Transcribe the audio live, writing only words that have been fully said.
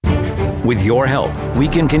With your help, we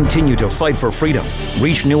can continue to fight for freedom,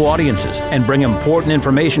 reach new audiences, and bring important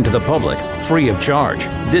information to the public free of charge.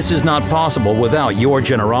 This is not possible without your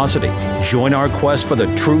generosity. Join our quest for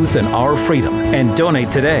the truth and our freedom and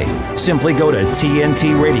donate today. Simply go to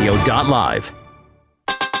tntradio.live.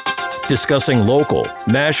 Discussing local,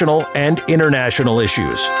 national, and international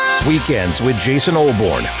issues. Weekends with Jason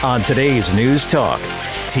Olbourne on today's News Talk,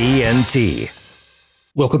 TNT.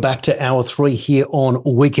 Welcome back to Hour 3 here on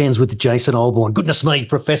Weekends with Jason Olbourne. Goodness me,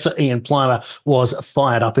 Professor Ian Plimer was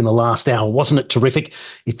fired up in the last hour. Wasn't it terrific?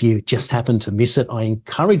 If you just happened to miss it, I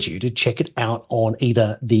encourage you to check it out on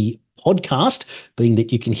either the podcast, being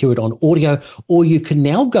that you can hear it on audio, or you can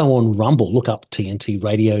now go on Rumble, look up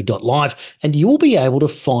tntradio.live, and you will be able to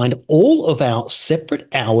find all of our separate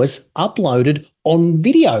hours uploaded on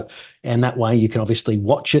video. And that way you can obviously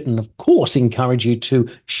watch it and, of course, encourage you to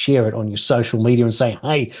share it on your social media and say,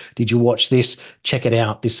 hey, did you watch this? Check it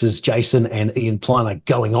out. This is Jason and Ian Plimer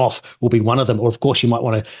going off will be one of them. Or, of course, you might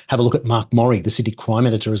want to have a look at Mark Morey, the city crime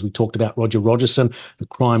editor, as we talked about, Roger Rogerson,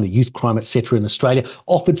 the youth crime, etc. in Australia,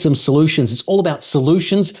 offered some solutions. It's all about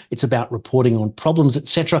solutions. It's about reporting on problems,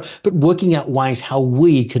 etc., but working out ways how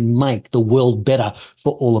we can make the world better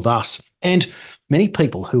for all of us. And many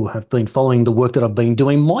people who have been following the work that I've been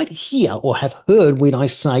doing might hear or have heard when I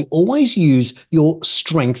say always use your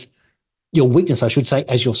strength, your weakness, I should say,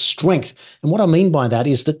 as your strength. And what I mean by that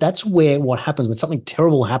is that that's where what happens when something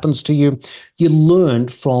terrible happens to you, you learn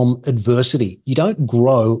from adversity. You don't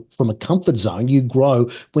grow from a comfort zone. You grow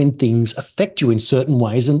when things affect you in certain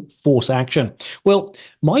ways and force action. Well,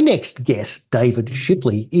 my next guest, David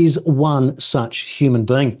Shipley, is one such human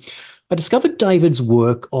being. I discovered David's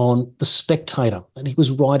work on The Spectator, and he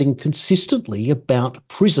was writing consistently about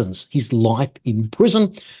prisons, his life in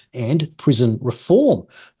prison and prison reform.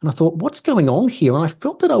 And I thought, what's going on here? And I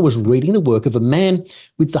felt that I was reading the work of a man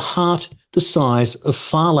with the heart the size of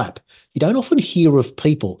Phar Lap. You don't often hear of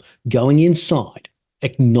people going inside,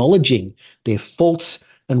 acknowledging their faults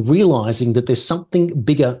and realizing that there's something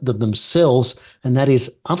bigger than themselves, and that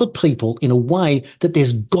is other people, in a way that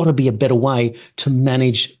there's got to be a better way to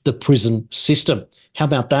manage the prison system. How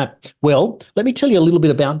about that? Well, let me tell you a little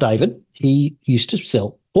bit about David. He used to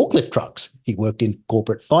sell forklift trucks. He worked in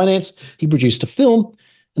corporate finance. He produced a film,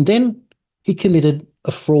 and then he committed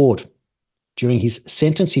a fraud. During his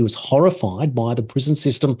sentence, he was horrified by the prison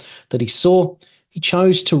system that he saw. He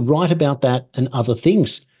chose to write about that and other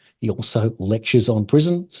things. He also lectures on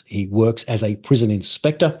prisons. He works as a prison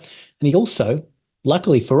inspector. And he also,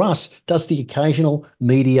 luckily for us, does the occasional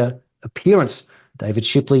media appearance. David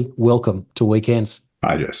Shipley, welcome to Weekends.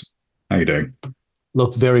 Hi, Jess. How are you doing?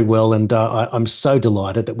 Look, very well. And I'm so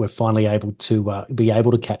delighted that we're finally able to be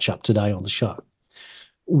able to catch up today on the show.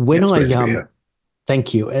 When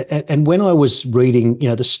Thank you. And when I was reading,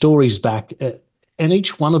 the stories back, and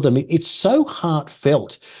each one of them, it's so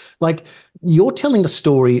heartfelt. Like, you're telling the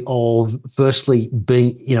story of firstly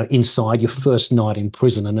being, inside your first night in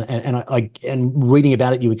prison, and reading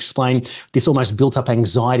about it, you explain this almost built up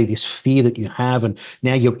anxiety, this fear that you have, and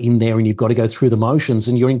now you're in there and you've got to go through the motions,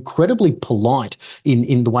 and you're incredibly polite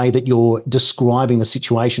in the way that you're describing the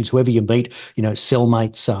situations, whoever you meet,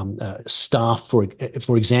 cellmates, staff,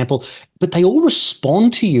 for example, but they all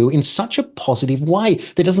respond to you in such a positive way.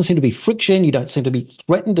 There doesn't seem to be friction. You don't seem to be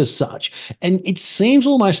threatened as such, and it seems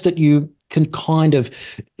almost that you can kind of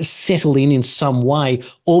settle in some way,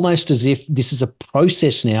 almost as if this is a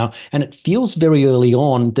process now. And it feels very early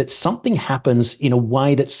on that something happens in a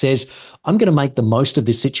way that says, I'm going to make the most of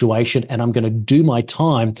this situation and I'm going to do my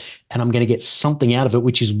time and I'm going to get something out of it,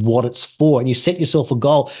 which is what it's for. And you set yourself a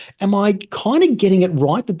goal. Am I kind of getting it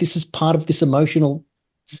right that this is part of this emotional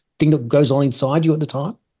thing that goes on inside you at the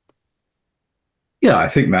time? Yeah, I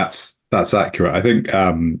think that's accurate. I think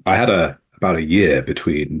I had about a year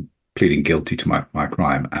between pleading guilty to my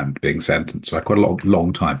crime and being sentenced. So I had quite a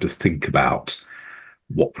long time to think about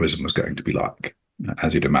what prison was going to be like.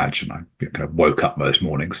 As you'd imagine, I kind of woke up most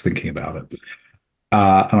mornings thinking about it.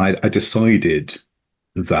 And I decided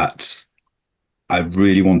that I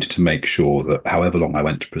really wanted to make sure that however long I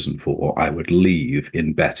went to prison for, I would leave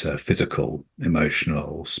in better physical,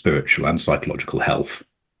 emotional, spiritual, and psychological health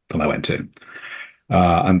than I went in.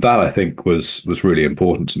 And that, I think, was really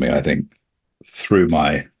important to me. I think through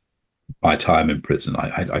my time in prison,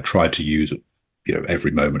 I tried to use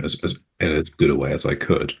every moment as in as good a way as I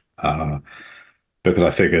could, because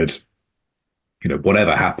I figured,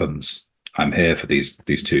 whatever happens, I'm here for these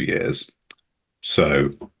 2 years. So,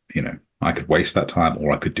 I could waste that time,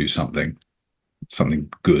 or I could do something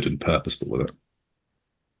something good and purposeful with it.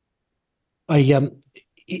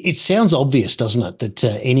 It sounds obvious, doesn't it, that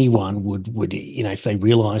anyone would if they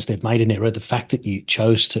realise they've made an error, the fact that you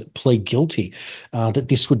chose to plead guilty, that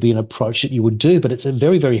this would be an approach that you would do. But it's a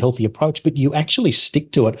very, very healthy approach. But you actually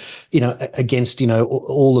stick to it, against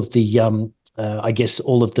all of the I guess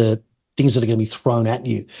all of the things that are going to be thrown at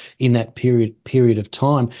you in that period of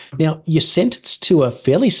time. Now, you're sentenced to a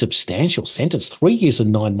fairly substantial sentence. 3 years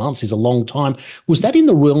and 9 months is a long time. Was that in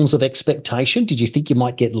the realms of expectation? Did you think you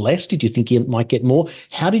might get less? Did you think you might get more?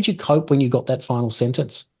 How did you cope when you got that final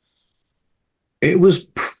sentence? It was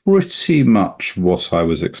pretty much what I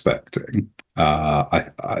was expecting.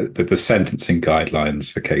 The sentencing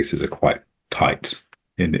guidelines for cases are quite tight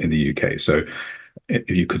in the UK. So if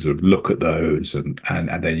you could sort of look at those and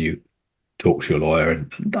then you talk to your lawyer,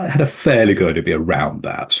 and I had a fairly good idea around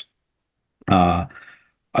that. But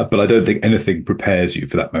I don't think anything prepares you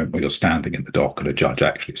for that moment where you're standing in the dock and a judge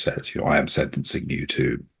actually says, I am sentencing you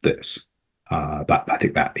to this. I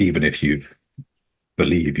think that even if you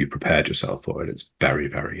believe you prepared yourself for it, it's very,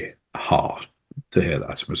 very hard to hear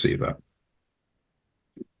that and receive that.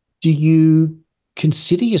 Do you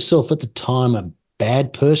consider yourself at the time a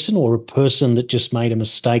bad person, or a person that just made a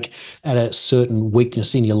mistake at a certain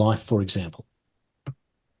weakness in your life, for example?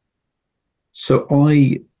 So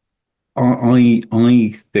I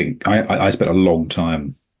think I spent a long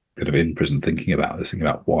time kind of in prison thinking about this, thinking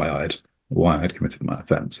about why I'd committed my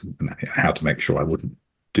offence and how to make sure I wouldn't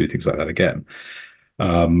do things like that again.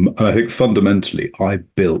 And I think fundamentally I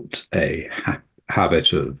built a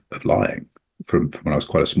habit of lying from when I was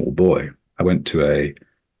quite a small boy. I went to a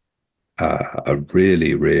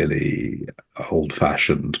really, really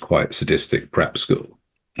old-fashioned, quite sadistic prep school.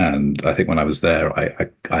 And I think when I was there,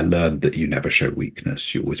 I learned that you never show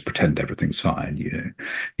weakness. You always pretend everything's fine.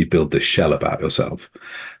 You build this shell about yourself.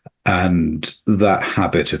 And that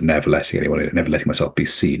habit of never letting anyone in, never letting myself be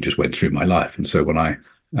seen, just went through my life. And so when I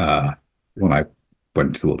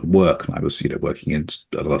went to the world of work, and I was working in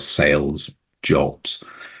a lot of sales jobs,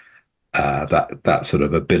 that sort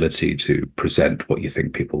of ability to present what you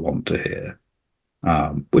think people want to hear,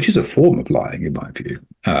 which is a form of lying in my view,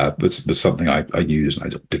 was something I used,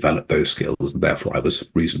 and I developed those skills, and therefore I was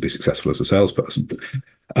reasonably successful as a salesperson.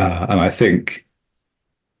 And I think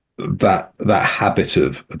that habit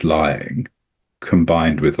of lying,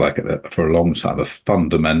 combined with for a long time a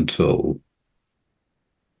fundamental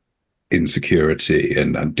insecurity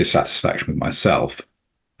and dissatisfaction with myself,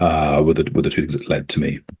 were the two things that led to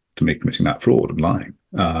me committing that fraud and lying.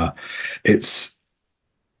 I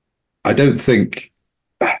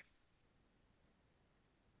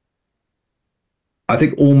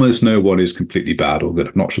think almost no one is completely bad or good.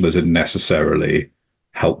 I'm not sure those are necessarily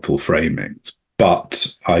helpful framings,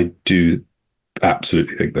 but I do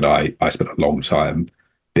absolutely think that I spent a long time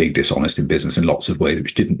being dishonest in business in lots of ways,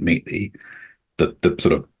 which didn't meet the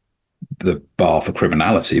sort of the bar for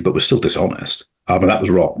criminality, but was still dishonest. And that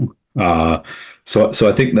was wrong. So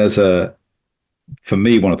I think for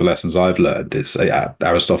me, one of the lessons I've learned is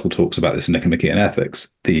Aristotle talks about this in Nicomachean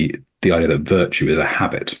Ethics, the idea that virtue is a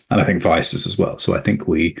habit, and I think vice is as well. So I think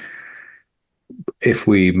if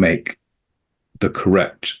we make the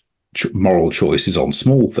correct moral choices on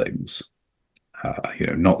small things,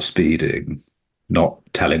 not speeding, not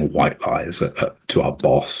telling white lies to our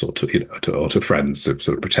boss or to friends to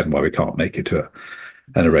sort of pretend why we can't make it to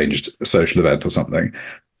an arranged social event or something,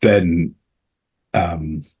 then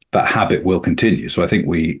that habit will continue. So I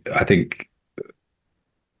think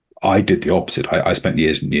I did the opposite. I spent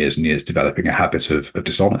years and years and years developing a habit of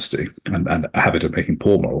dishonesty and a habit of making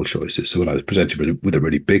poor moral choices. So when I was presented with a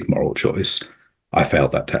really big moral choice, I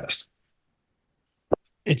failed that test.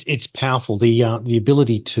 It's powerful. The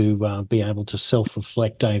ability to be able to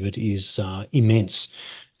self-reflect, David, is immense.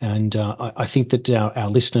 And I think that our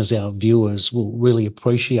listeners, our viewers will really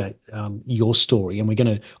appreciate your story. And we're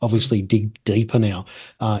going to obviously dig deeper now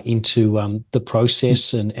into the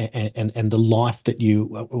process and the life that you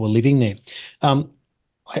were living there.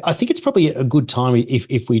 I think it's probably a good time,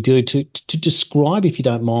 if we do, to describe, if you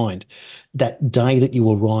don't mind, that day that you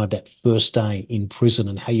arrived, that first day in prison,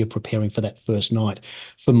 and how you're preparing for that first night.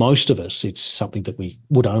 For most of us, it's something that we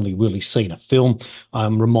would only really see in a film.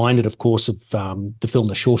 I'm reminded, of course, of the film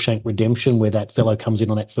The Shawshank Redemption, where that fellow comes in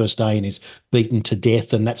on that first day and is beaten to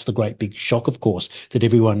death, and that's the great big shock, of course, that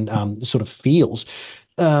everyone sort of feels.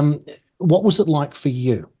 What was it like for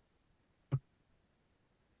you?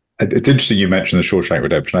 It's interesting you mentioned The Shawshank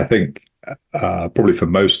Redemption. I think probably for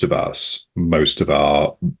most of us, most of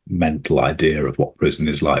our mental idea of what prison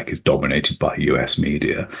is like is dominated by US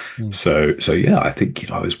media. So yeah, I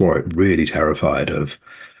think I was really terrified of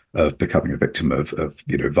of becoming a victim of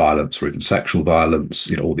violence or even sexual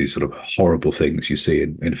violence, all these sort of horrible things you see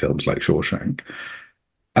in films like Shawshank.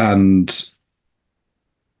 And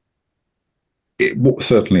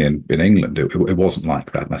certainly in England, it wasn't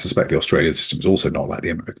like that. And I suspect the Australian system is also not like the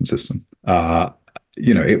American system.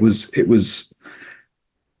 It was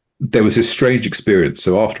there was this strange experience.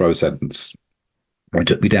 So after I was sentenced, they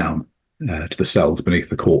took me down to the cells beneath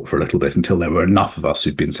the court for a little bit until there were enough of us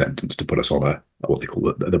who'd been sentenced to put us on what they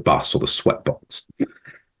call the bus or the sweat box.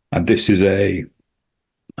 And this is a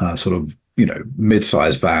sort of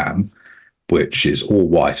mid-sized van, which is all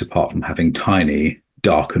white apart from having tiny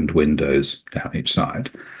darkened windows down each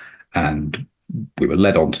side. And we were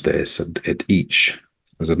led onto this, and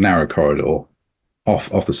there's a narrow corridor.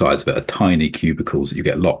 Off the sides of it are tiny cubicles that you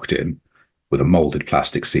get locked in with a molded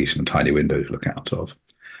plastic seat and a tiny window to look out of.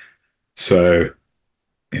 So,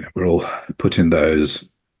 we're all put in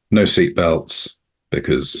those, no seat belts,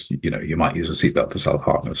 because, you might use a seatbelt to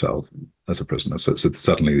self-harm yourself as a prisoner. So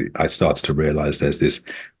suddenly I started to realize there's this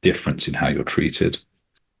difference in how you're treated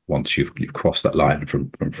once you've crossed that line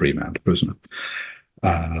from free man to prisoner.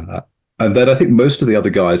 And then I think most of the other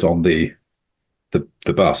guys on the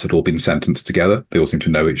bus had all been sentenced together. They all seemed to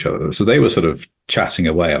know each other. So they were sort of chatting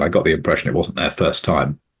away, and I got the impression it wasn't their first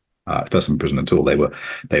time in prison at all. They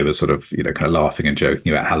were sort of, kind of laughing and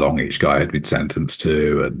joking about how long each guy had been sentenced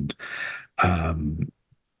to. And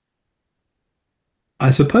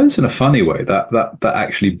I suppose in a funny way that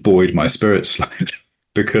actually buoyed my spirits slightly,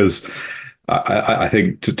 because I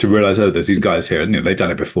think to realize, there's these guys here, and they've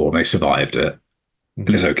done it before and they survived it, and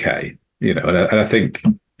it's okay, and I think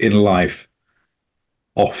in life,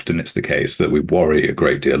 often it's the case that we worry a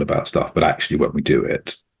great deal about stuff, but actually when we do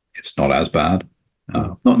it, it's not as bad.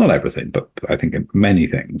 Not everything, but I think in many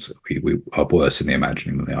things we are worse in the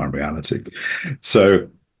imagining than they are in reality. So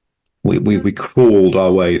we crawled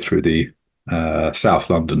our way through the South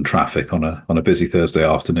London traffic on a busy Thursday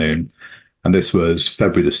afternoon, and this was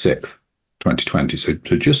February the 6th, 2020. So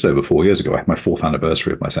just over 4 years ago. I had my 4th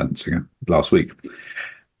anniversary of my sentencing last week,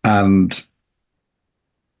 and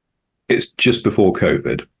it's just before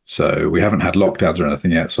COVID, so we haven't had lockdowns or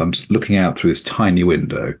anything yet. So I'm just looking out through this tiny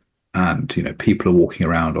window, and people are walking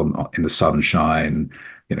around in the sunshine,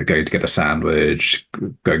 going to get a sandwich,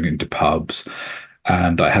 going into pubs,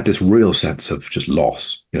 and I had this real sense of just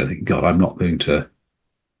loss. Thinking, God, I'm not going to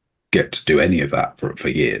get to do any of that for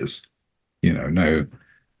years. No,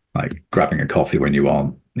 like grabbing a coffee when you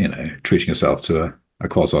want, treating yourself to a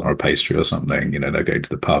croissant or a pastry or something. No going to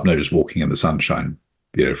the pub, no just walking in the sunshine,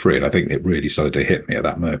 free. And I think it really started to hit me at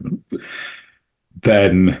that moment.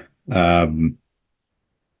 Then,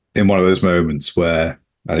 in one of those moments where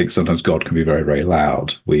I think sometimes God can be very, very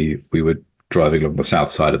loud, we were driving along the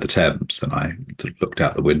south side of the Thames, and I sort of looked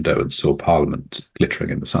out the window and saw Parliament glittering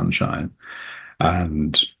in the sunshine.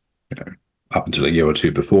 And up until a year or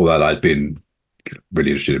two before that, I'd been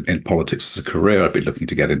really interested in politics as a career. I'd been looking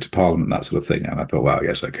to get into Parliament, that sort of thing. And I thought, wow,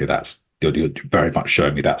 yes, okay, you're very much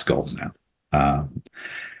showing me that's gone now.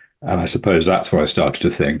 And I suppose that's where I started to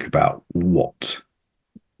think about what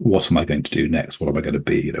am I going to do next? What am I going to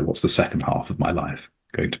be? What's the second half of my life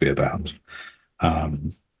going to be about?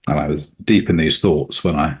 And I was deep in these thoughts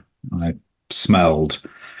when I smelled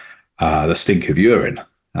the stink of urine,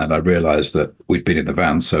 and I realized that we'd been in the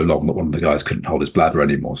van so long that one of the guys couldn't hold his bladder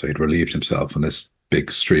anymore, so he'd relieved himself, and this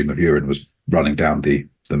big stream of urine was running down the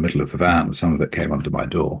middle of the van, and some of it came under my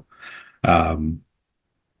door.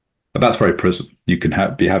 But that's very prison. You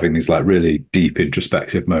can be having these like really deep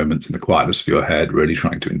introspective moments in the quietness of your head, really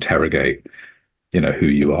trying to interrogate, who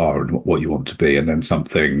you are and what you want to be. And then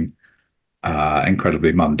something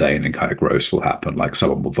incredibly mundane and kind of gross will happen, like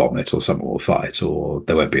someone will vomit, or someone will fight, or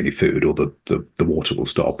there won't be any food, or the water will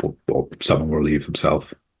stop, or someone will leave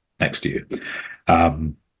themselves next to you.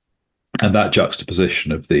 And that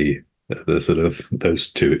juxtaposition of the sort of those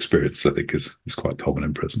two experiences, I think, is quite common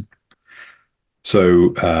in prison.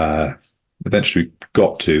 So eventually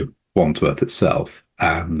got to Wandsworth itself,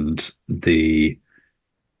 and I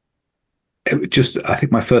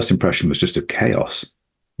think my first impression was just of chaos.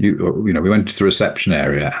 We went to the reception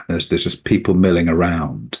area, and there's just people milling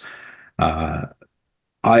around.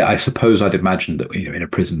 I suppose I'd imagined that in a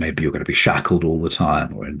prison maybe you're going to be shackled all the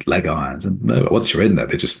time or in leg irons, and no, once you're in there,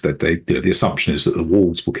 the assumption is that the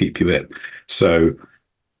walls will keep you in. So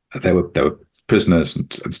there were prisoners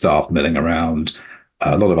and staff milling around.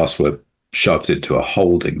 A lot of us were shoved into a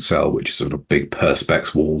holding cell, which is sort of a big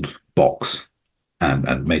perspex walled box,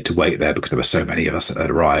 and made to wait there because there were so many of us that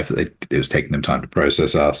had arrived that it was taking them time to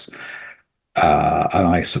process us. And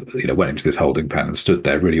I went into this holding pen and stood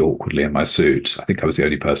there really awkwardly in my suit. I think I was the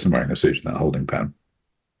only person wearing a suit in that holding pen.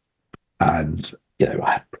 and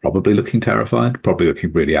probably looking terrified, probably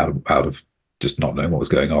looking really out of just not knowing what was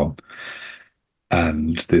going on.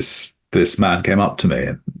 And this man came up to me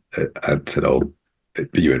and said, "Oh, are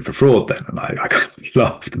you in for fraud then?" And I kind of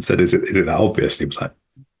laughed and said, "Is it that obvious?" He was like,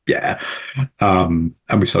 "Yeah." And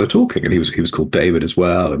we started talking, and he was called David as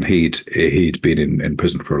well, and he'd been in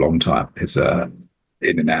prison for a long time. His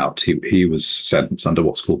in and out. He was sentenced under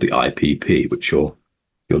what's called the IPP, which your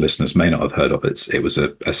listeners may not have heard of. It was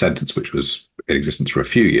a sentence which was in existence for a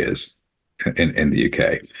few years in the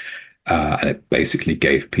UK, and it basically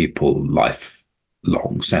gave people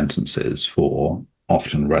lifelong sentences for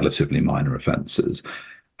often relatively minor offences.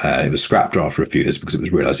 It was scrapped after a few years because it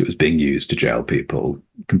was realised it was being used to jail people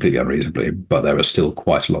completely unreasonably, but there are still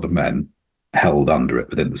quite a lot of men held under it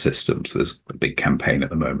within the system. So there's a big campaign at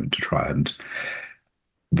the moment to try and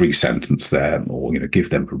re-sentence them, or give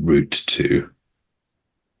them a route to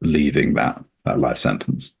leaving that life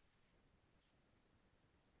sentence.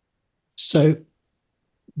 So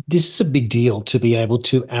this is a big deal to be able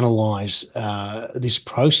to analyse this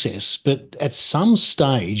process, but at some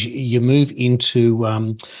stage you move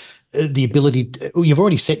into the ability you've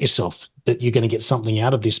already set yourself that you're going to get something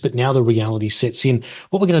out of this, but now the reality sets in.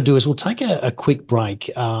 What we're going to do is we'll take a quick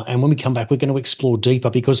break, and when we come back, we're going to explore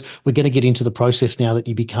deeper, because we're going to get into the process now that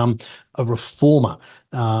you become a reformer.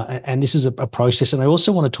 And this is a process. And I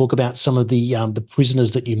also want to talk about some of the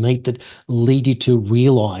prisoners that you meet that lead you to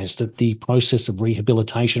realise that the process of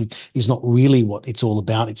rehabilitation is not really what it's all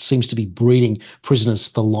about. It seems to be breeding prisoners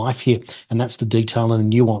for life here. And that's the detail and the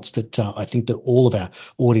nuance that I think that all of our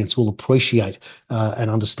audience will appreciate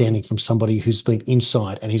and understanding from somebody who's been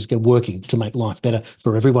inside and who's working to make life better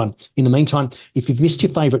for everyone. In the meantime, if you've missed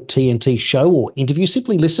your favourite TNT show or interview,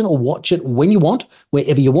 simply listen or watch it when you want,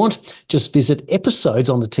 wherever you want. Just visit episodes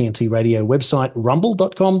on the TNT Radio website,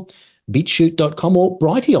 rumble.com, BitChute.com or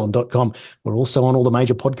Brighteon.com. We're also on all the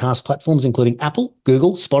major podcast platforms, including Apple,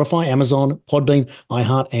 Google, Spotify, Amazon, Podbean,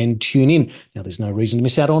 iHeart, and TuneIn. Now, there's no reason to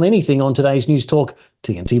miss out on anything on today's News Talk,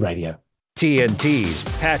 TNT Radio. TNT's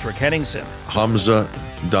Patrick Henningsen. Hamza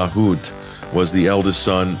Dahoud was the eldest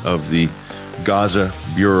son of the Gaza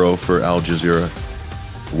Bureau for Al Jazeera,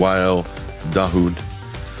 Wael Dahoud,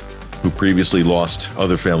 who previously lost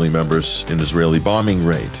other family members in Israeli bombing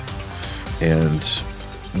raid. And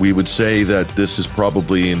we would say that this is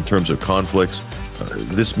probably, in terms of conflicts,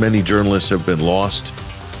 this many journalists have been lost,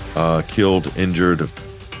 killed, injured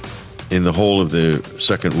in the whole of the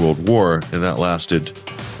Second World War, and that lasted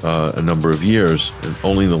a number of years. And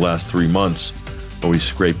only in the last 3 months are we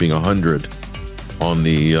scraping 100 on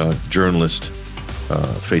the journalist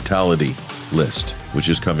fatality list, which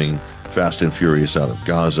is coming fast and furious out of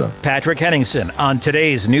Gaza. Patrick Henningsen on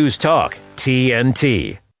today's News Talk,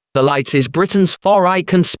 TNT. The Light is Britain's far-right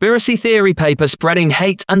conspiracy theory paper spreading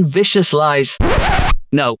hate and vicious lies.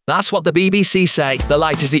 No, that's what the BBC say. The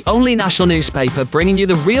Light is the only national newspaper bringing you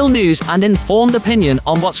the real news and informed opinion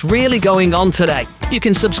on what's really going on today. You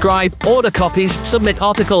can subscribe, order copies, submit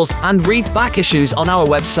articles, and read back issues on our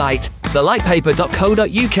website,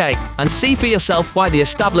 thelightpaper.co.uk, and see for yourself why the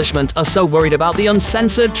establishment are so worried about the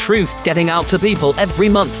uncensored truth getting out to people every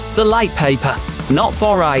month. The Light Paper. Not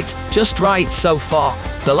far right, just right so far.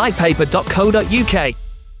 thelightpaper.co.uk.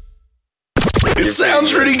 It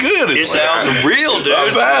sounds pretty good. It sounds real, dude.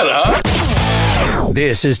 Not bad, huh?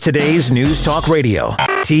 This is today's News Talk Radio,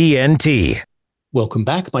 TNT. Welcome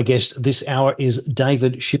back. My guest this hour is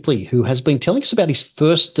David Shipley, who has been telling us about his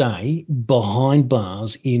first day behind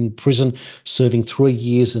bars in prison, serving 3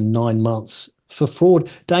 years and 9 months for fraud.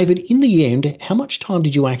 David, in the end, how much time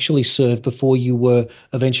did you actually serve before you were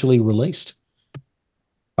eventually released?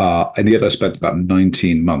 In the end, I spent about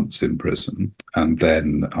 19 months in prison, and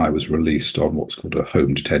then I was released on what's called a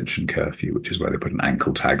home detention curfew, which is where they put an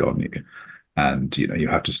ankle tag on you. And, you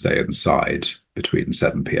have to stay inside between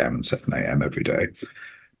 7 p.m. and 7 a.m. every day.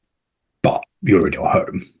 But you're in your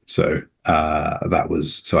home. So I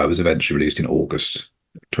was eventually released in August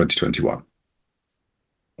 2021.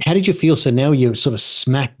 How did you feel? So now you're sort of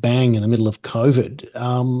smack bang in the middle of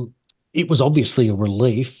COVID. It was obviously a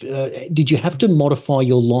relief. Did you have to modify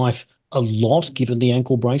your life a lot given the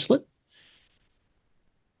ankle bracelet?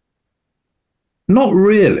 Not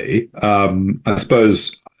really. I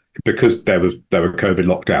suppose because there were COVID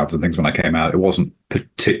lockdowns and things when I came out, it wasn't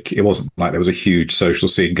like there was a huge social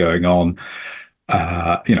scene going on.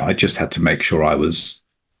 I just had to make sure I was,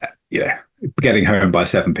 getting home by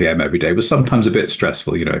 7 p.m. every day was sometimes a bit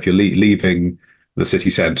stressful. If you're leaving the city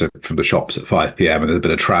centre from the shops at 5 p.m. and there's a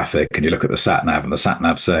bit of traffic and you look at the sat nav and the sat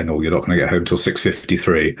nav saying, "Oh, you're not going to get home till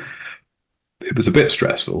 6:53." it was a bit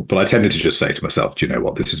stressful, but I tended to just say to myself, do you know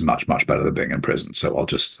what, this is much, much better than being in prison. So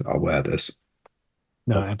I'll wear this.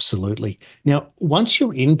 No, absolutely. Now, once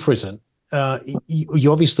you're in prison,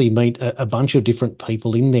 you obviously meet a bunch of different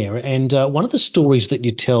people in there. And one of the stories that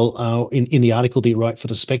you tell in the article that you write for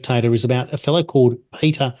The Spectator is about a fellow called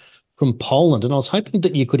Peter from Poland. And I was hoping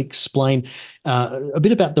that you could explain a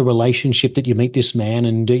bit about the relationship that you meet this man,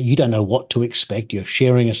 and you don't know what to expect. You're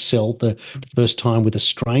sharing a cell the first time with a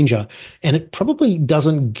stranger, and it probably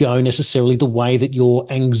doesn't go necessarily the way that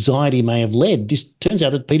your anxiety may have led. This turns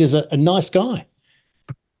out that Peter's a nice guy.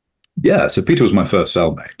 Yeah, so Peter was my first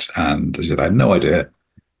cellmate, and as I said, I had no idea.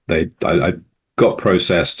 I got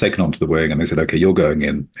processed, taken onto the wing, and they said, okay, you're going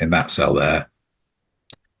in that cell there.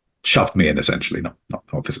 Shoved me in, essentially, not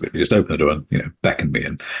physically, just opened the door and beckoned me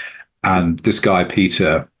in. And this guy,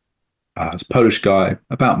 Peter, was a Polish guy,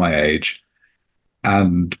 about my age,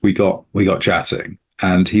 and we got chatting,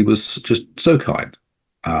 and he was just so kind.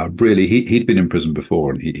 Really, he'd been in prison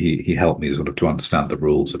before, and he helped me sort of to understand the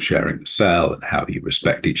rules of sharing the cell and how you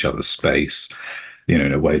respect each other's space,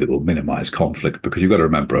 in a way that will minimize conflict. Because you've got to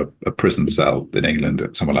remember, a prison cell in England,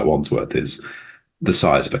 somewhere like Wandsworth, is the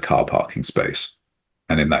size of a car parking space.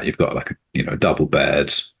 And in that, you've got like a double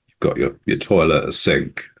bed, you've got your toilet, a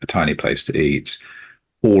sink, a tiny place to eat,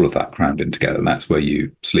 all of that crammed in together. And that's where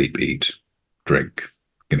you sleep, eat, drink,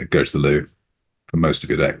 go to the loo for most of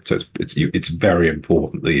your day. So it's very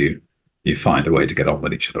important that you find a way to get on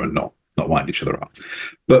with each other and not wind each other up.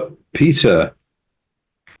 But Peter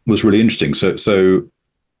was really interesting. So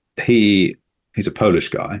he's a Polish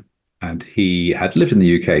guy, and he had lived in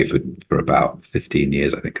the UK for about 15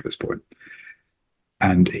 years, I think, at this point.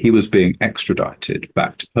 And he was being extradited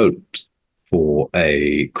back to Poland for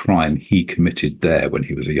a crime he committed there when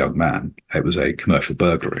he was a young man. It was a commercial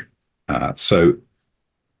burglary. So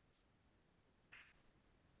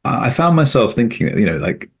I found myself thinking,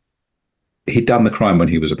 like, he'd done the crime when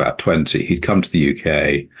he was about 20. He'd come to the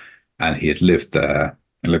UK, and he had lived there,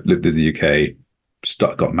 and lived in the UK,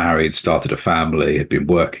 got married, started a family, had been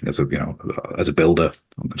working as a builder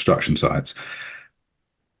on construction sites.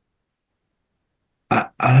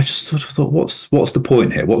 I just sort of thought, what's the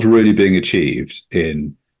point here? What's really being achieved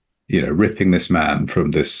in, ripping this man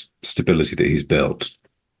from this stability that he's built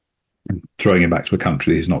and throwing him back to a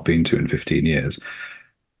country he's not been to in 15 years?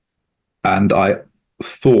 And I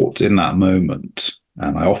thought in that moment,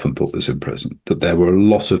 and I often thought this in prison, that there were a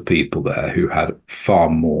lot of people there who had far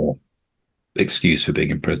more excuse for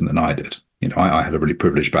being in prison than I did. I had a really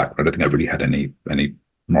privileged background. I don't think I really had any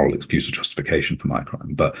moral excuse or justification for my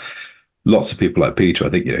crime, but lots of people like Peter,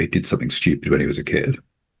 I think, he did something stupid when he was a kid.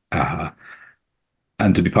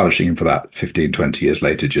 And to be punishing him for that 15, 20 years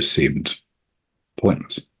later just seemed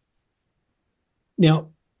pointless. Now,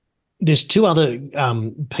 there's two other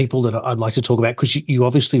people that I'd like to talk about, because you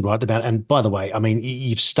obviously write about, and by the way, I mean,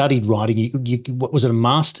 you've studied writing. You what was it, a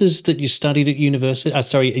master's that you studied at university?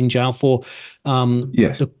 In jail for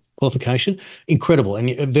yes. The qualification? Incredible,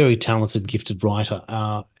 and you're a very talented, gifted writer.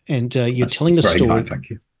 And you're telling the story. Kind, thank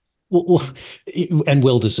you. Well, and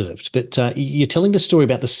well deserved. But you're telling the story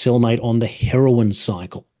about the cellmate on the heroin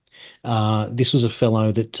cycle. This was a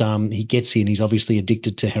fellow that he gets in. He's obviously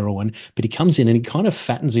addicted to heroin, but he comes in and he kind of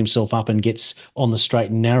fattens himself up and gets on the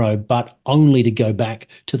straight and narrow, but only to go back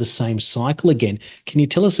to the same cycle again. Can you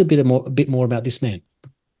tell us a bit more about this man?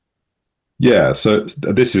 Yeah. So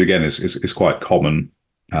this is quite common.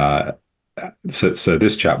 So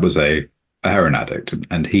this chap was a heroin addict,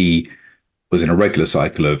 and he was in a regular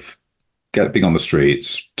cycle of being on the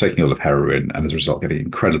streets, taking a lot of heroin, and as a result, getting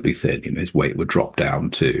incredibly thin. His weight would drop down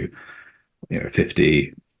to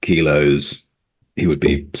 50 kilos. He would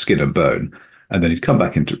be skin and bone, and then he'd come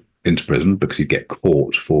back into prison because he'd get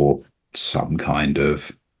caught for some kind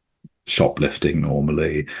of shoplifting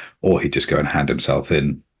normally, or he'd just go and hand himself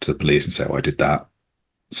in to the police and say, "Oh, I did that,"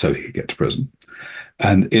 so he could get to prison.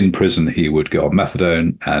 And in prison, he would go on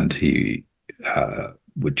methadone, and he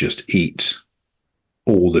would just eat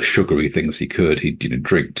all the sugary things he could. He'd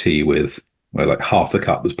drink tea where like half the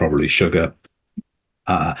cup was probably sugar.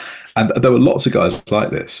 And there were lots of guys like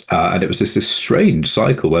this. And it was this strange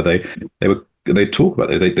cycle where they talk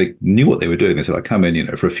about it. They knew what they were doing. They said, I come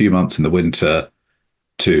in, for a few months in the winter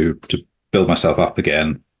to build myself up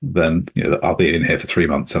again. Then, I'll be in here for 3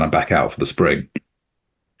 months and I'm back out for the spring.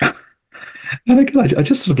 And again, I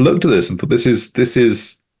just sort of looked at this and thought, this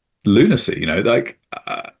is lunacy,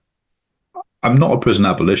 I'm not a prison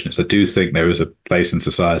abolitionist. I do think there is a place in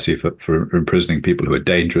society for imprisoning people who are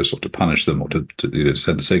dangerous, or to punish them, or to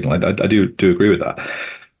send a signal. I do agree with that.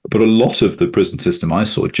 But a lot of the prison system I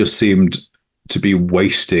saw just seemed to be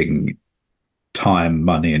wasting time,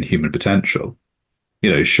 money, and human potential.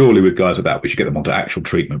 Surely with guys like that, we should get them onto actual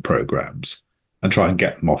treatment programs and try and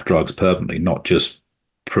get them off drugs permanently, not just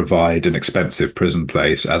provide an expensive prison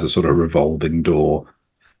place as a sort of revolving door,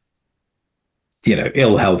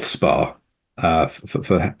 ill health spa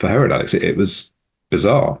for heroin addicts. It was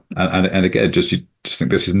bizarre, and again, you just think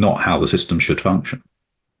this is not how the system should function.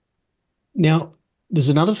 Now, there's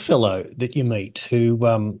another fellow that you meet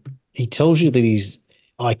who he tells you that he's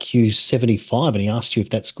IQ 75, and he asks you if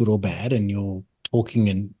that's good or bad, and you're talking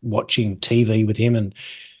and watching TV with him, and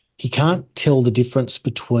he can't tell the difference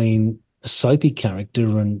between a soapy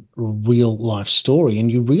character and a real life story.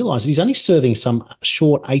 And you realise he's only serving some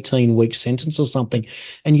short 18-week sentence or something,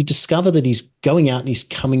 and you discover that he's going out and he's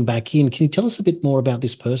coming back in. Can you tell us a bit more about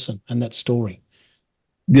this person and that story?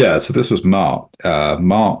 Yeah, so this was Mark.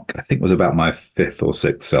 Mark, I think, was about my fifth or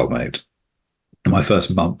sixth cellmate. In my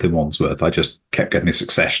first month in Wandsworth, I just kept getting a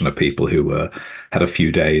succession of people who had a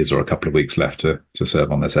few days or a couple of weeks left to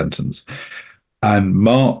serve on their sentence. And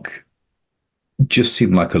Mark just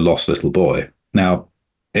seemed like a lost little boy. Now,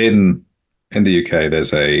 in the UK,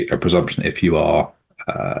 there's a presumption if you are,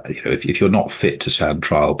 if you're not fit to stand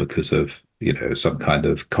trial because of some kind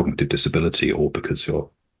of cognitive disability or because you're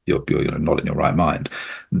not in your right mind,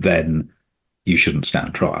 then you shouldn't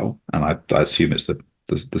stand trial. And I assume it's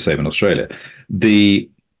the same in Australia. The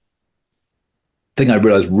thing I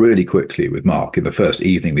realized really quickly with Mark in the first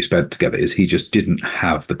evening we spent together is he just didn't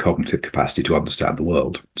have the cognitive capacity to understand the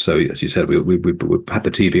world. So, as you said, we had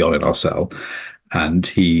the TV on in our cell, and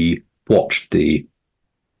he watched the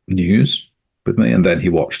news with me, and then he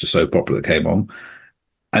watched a soap opera that came on,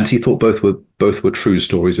 and he thought both were true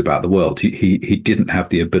stories about the world. He didn't have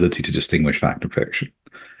the ability to distinguish fact and fiction.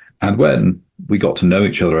 And when we got to know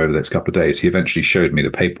each other over the next couple of days, he eventually showed me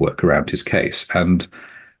the paperwork around his case. And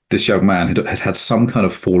this young man had some kind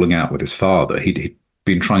of falling out with his father. He'd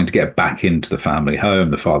been trying to get back into the family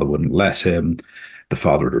home. The father wouldn't let him. The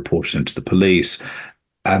father had reported him to the police.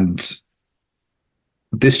 And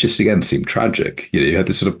this just, again, seemed tragic. You had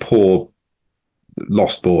this sort of poor,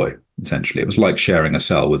 lost boy, essentially. It was like sharing a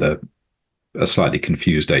cell with a slightly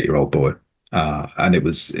confused 8-year-old boy. And it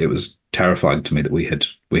was terrifying to me that we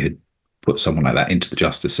had put someone like that into the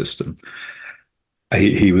justice system.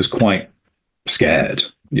 He was quite scared.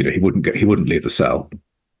 He wouldn't leave the cell.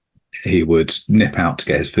 He would nip out to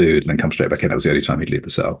get his food and then come straight back in. That was the only time he'd leave the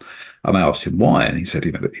cell. And I asked him why, and he said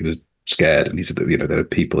that he was scared, and he said that there are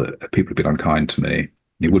people have been unkind to me.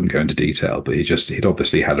 He wouldn't go into detail, but he'd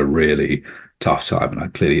obviously had a really tough time, and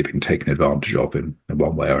I'd clearly been taken advantage of in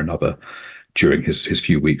one way or another during his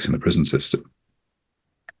few weeks in the prison system.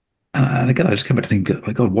 And again, I just came back to think,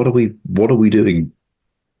 my God, what are we doing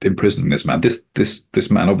imprisoning this man?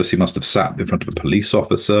 This man obviously must have sat in front of a police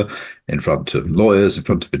officer, in front of lawyers, in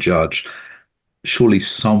front of a judge. Surely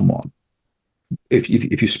someone, if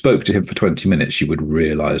you spoke to him for 20 minutes, you would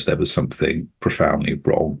realize there was something profoundly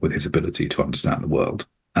wrong with his ability to understand the world.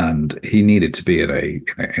 And he needed to be in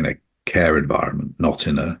a care environment, not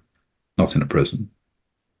in a prison.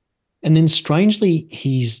 And then strangely,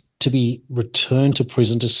 he's to be returned to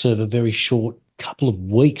prison to serve a very short couple of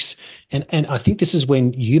weeks. And I think this is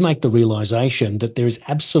when you make the realization that there is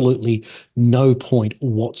absolutely no point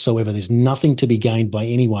whatsoever. There's nothing to be gained by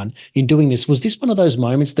anyone in doing this. Was this one of those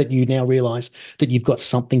moments that you now realize that you've got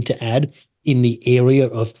something to add in the area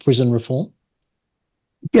of prison reform?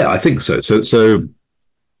 Yeah, I think so. So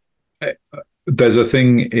there's a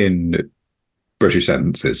thing in British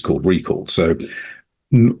sentences called recall. So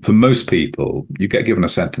for most people, you get given a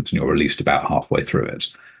sentence and you're released about halfway through it.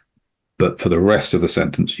 But for the rest of the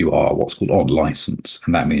sentence, you are what's called on license.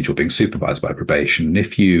 And that means you're being supervised by probation. And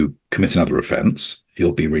if you commit another offence,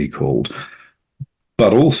 you'll be recalled.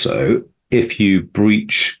 But also, if you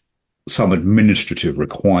breach some administrative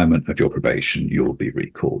requirement of your probation, you'll be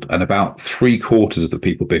recalled. And about 3/4 of the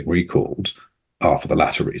people being recalled are for the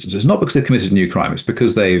latter reasons. It's not because they've committed a new crime. It's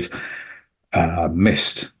because they've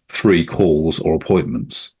missed 3 calls or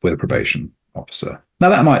appointments with a probation officer. Now,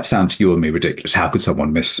 that might sound to you and me ridiculous. How could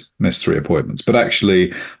someone miss 3 appointments? But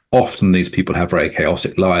actually, often these people have very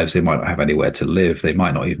chaotic lives. They might not have anywhere to live. They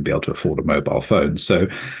might not even be able to afford a mobile phone. So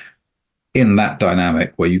in that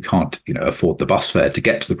dynamic where you can't afford the bus fare to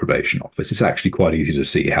get to the probation office, it's actually quite easy to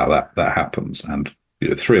see how that happens. And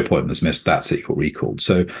 3 appointments missed, that's it, you're recalled.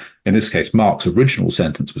 So in this case, Mark's original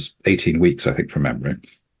sentence was 18 weeks, I think, from memory.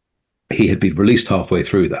 He had been released halfway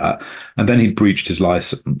through that, and then he'd breached his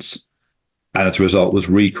license, and as a result was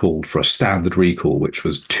recalled for a standard recall, which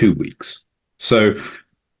was 2 weeks. So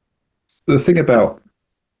the thing about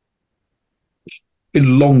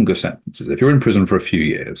in longer sentences, if you're in prison for a few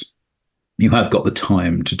years, you have got the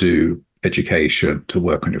time to do education, to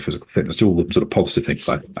work on your physical fitness, to all the sort of positive things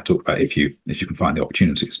I talk about if you can find the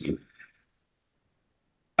opportunities.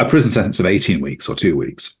 A prison sentence of 18 weeks or 2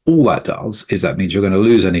 weeks, all that does is that means you're going to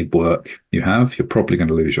lose any work you have. You're probably going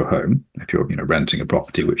to lose your home if you're renting a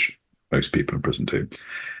property, which most people in prison do.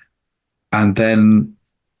 And then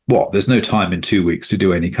what? There's no time in 2 weeks to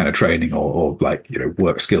do any kind of training or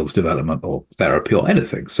work skills development or therapy or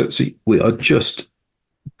anything. So we are just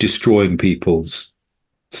destroying people's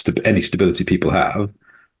any stability people have,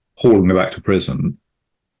 hauling them back to prison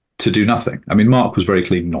to do nothing. I mean, Mark was very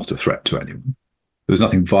clearly not a threat to anyone. There was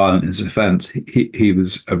nothing violent in his offence. He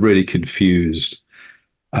was a really confused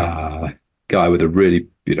guy with a really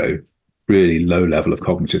low level of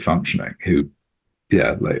cognitive functioning. Who,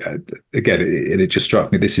 again, it just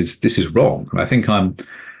struck me this is wrong. And I think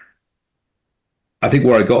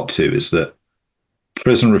where I got to is that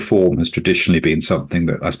prison reform has traditionally been something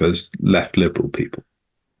that I suppose left liberal people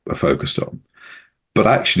are focused on. But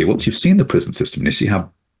actually, once you've seen the prison system and you see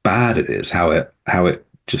how bad it is, how it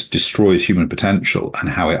just destroys human potential, and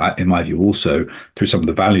how it, in my view, also through some of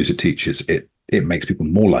the values it teaches, it makes people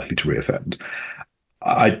more likely to reoffend.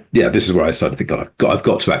 This is where I started to think, I've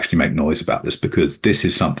got to actually make noise about this, because this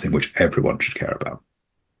is something which everyone should care about.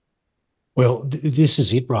 Well, this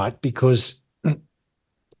is it, right? Because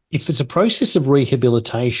if it's a process of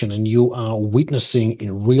rehabilitation and you are witnessing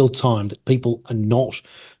in real time that people are not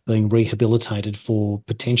being rehabilitated for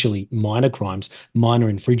potentially minor crimes, minor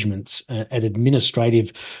infringements, an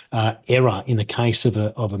administrative error in the case of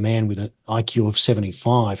a man with an IQ of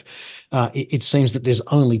 75, it seems that there's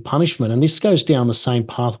only punishment. And this goes down the same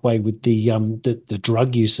pathway with the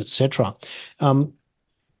drug use, etc.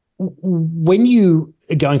 When you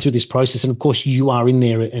are going through this process, and of course you are in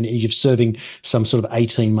there and you're serving some sort of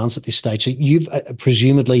 18 months at this stage, so you've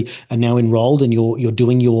presumably are now enrolled and you're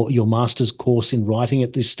doing your master's course in writing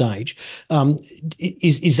at this stage.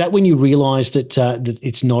 Is that when you realise that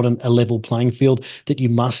it's not a level playing field, that you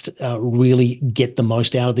must really get the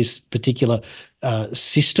most out of this particular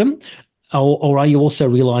system? Or are you also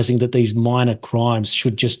realising that these minor crimes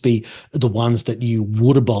should just be the ones that you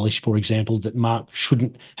would abolish? For example, that Mark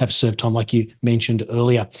shouldn't have served time, like you mentioned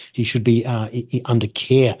earlier. He should be under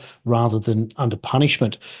care rather than under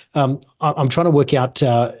punishment. I'm trying to work out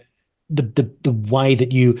the way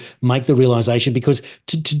that you make the realisation, because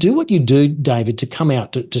to do what you do, David, to come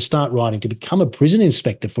out, to start writing, to become a prison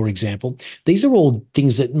inspector, for example, these are all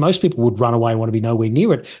things that most people would run away and want to be nowhere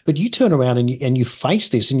near it. But you turn around and you face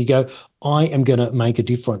this and you go, I am going to make a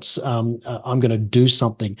difference. I'm going to do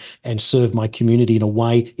something and serve my community in a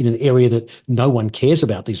way, in an area that no one cares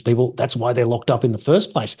about these people. That's why they're locked up in the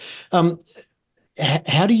first place.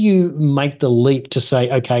 How do you make the leap to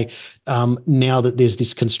say, okay, now that there's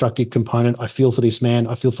this constructive component, I feel for this man,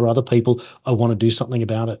 I feel for other people, I want to do something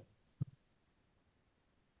about it?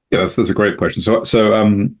 Yeah, that's a great question. So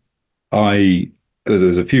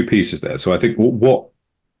there's a few pieces there. So I think what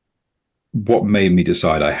made me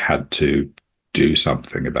decide I had to do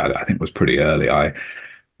something about it, I think was pretty early. I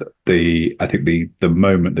think the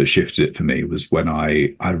moment that shifted it for me was when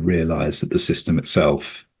I realized that the system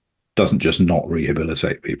itself doesn't just not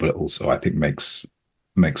rehabilitate people, it also, I think, makes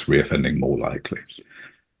reoffending more likely.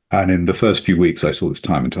 And in the first few weeks, I saw this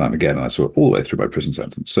time and time again, and I saw it all the way through my prison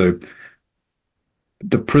sentence. So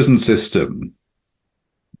the prison system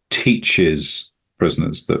teaches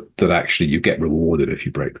prisoners that actually you get rewarded if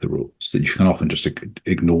you break the rules, that you can often just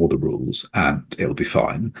ignore the rules and it'll be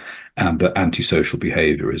fine, and that antisocial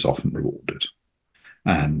behavior is often rewarded.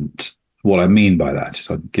 And what I mean by that is,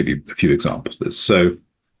 I'll give you a few examples of this. So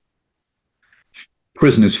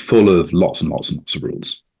prison is full of lots and lots and lots of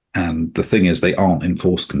rules. And the thing is, they aren't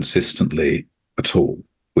enforced consistently at all,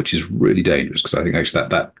 which is really dangerous, because I think actually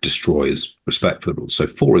that destroys respect for the rules. So,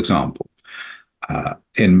 for example,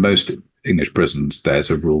 in most English prisons, there's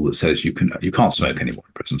a rule that says you can't smoke anymore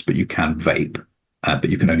in prisons, but you can vape. But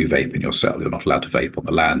you can only vape in your cell. You're not allowed to vape on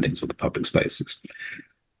the landings or the public spaces.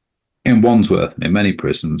 In Wandsworth and in many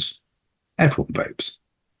prisons, everyone vapes,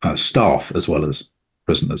 staff as well as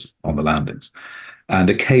prisoners on the landings. And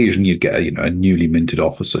occasionally you'd get a newly minted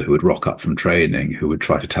officer who would rock up from training, who would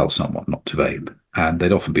try to tell someone not to vape. And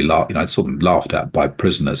they'd often be I saw them laughed at by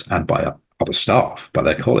prisoners and by other staff, by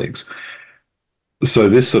their colleagues. So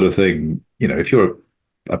this sort of thing, if you're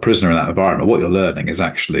a prisoner in that environment, what you're learning is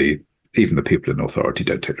actually even the people in authority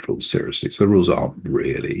don't take the rules seriously. So the rules aren't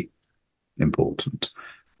really important.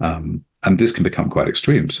 And this can become quite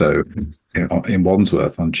extreme. So in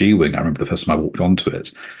Wandsworth on G-Wing, I remember the first time I walked onto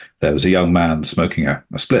it, there was a young man smoking a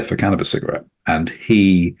spliff, a cannabis cigarette, and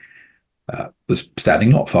he was standing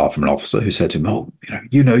not far from an officer who said to him,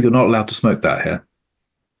 you're not allowed to smoke that here.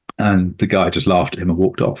 And the guy just laughed at him and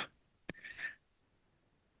walked off.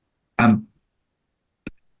 And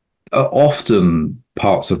often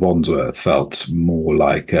parts of Wandsworth felt more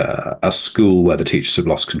like a school where the teachers have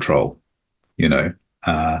lost control, you know.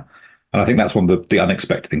 And I think that's one of the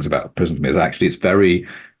unexpected things about prison for me is actually it's very,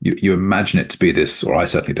 you imagine it to be this, or I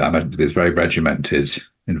certainly do, I imagine it to be this very regimented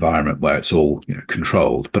environment where it's all, you know,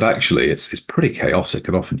 controlled, but actually it's pretty chaotic,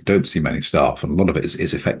 and often you don't see many staff, and a lot of it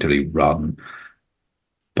is effectively run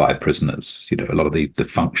by prisoners. You know, a lot of the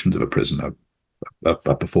functions of a prison are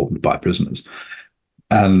performed by prisoners.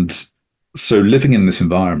 And so living in this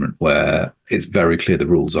environment where it's very clear the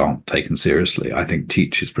rules aren't taken seriously, I think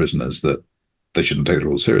teaches prisoners that they shouldn't take the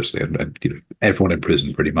rules seriously. And you know, everyone in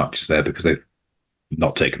prison pretty much is there because they've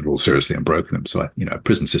not taken the rules seriously and broken them. So, you know, a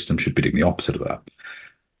prison system should be doing the opposite of that.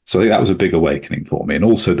 So I think that was a big awakening for me. And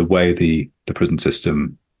also the way the prison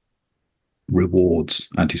system rewards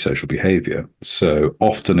antisocial behavior. So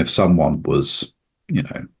often if someone was, you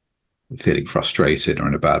know, feeling frustrated or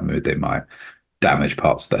in a bad mood, they might damage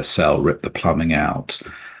parts of their cell, rip the plumbing out.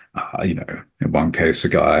 You know, in one case, a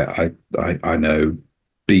guy I know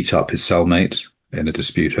beat up his cellmate in a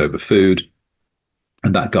dispute over food,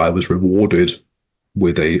 and that guy was rewarded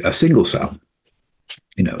with a single cell.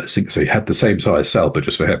 You know, so he had the same size cell, but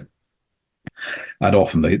just for him. And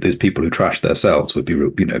often there's people who trash their cells would be,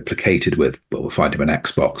 you know, placated with, well, we'll find him an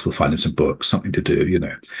Xbox, we'll find him some books, something to do, you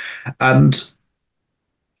know. And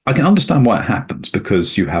I can understand why it happens,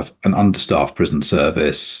 because you have an understaffed prison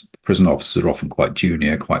service. Prison officers are often quite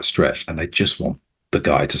junior, quite stretched, and they just want the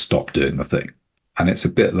guy to stop doing the thing. And it's a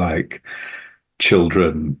bit like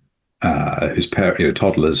children whose parents, you know,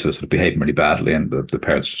 toddlers who are sort of behaving really badly, and the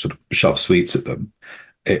parents sort of shove sweets at them.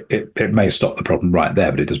 It may stop the problem right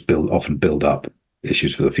there, but it does often build up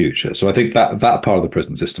issues for the future. So I think that part of the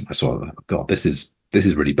prison system, I saw, oh God, this is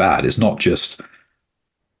really bad. It's not just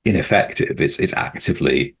ineffective; it's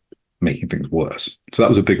actively making things worse. So that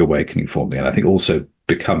was a big awakening for me, and I think also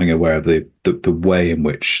becoming aware of the way in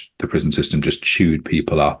which the prison system just chewed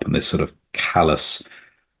people up, and this sort of callous,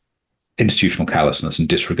 institutional callousness and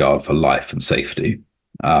disregard for life and safety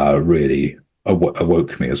really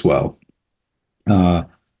awoke me as well.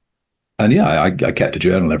 And yeah, I kept a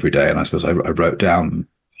journal every day, and I suppose I wrote down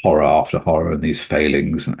horror after horror and these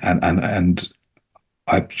failings, and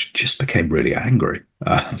I just became really angry.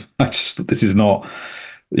 This is not,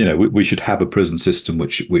 you know, we should have a prison system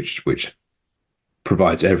which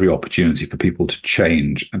provides every opportunity for people to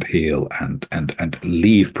change and heal and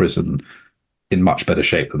leave prison in much better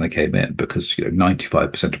shape than they came in, because, you know,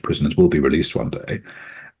 95% of prisoners will be released one day.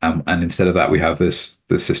 And instead of that, we have this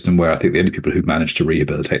system where I think the only people who manage to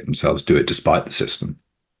rehabilitate themselves do it despite the system,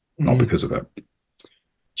 not because of it.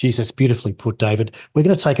 Geez, that's beautifully put, David. We're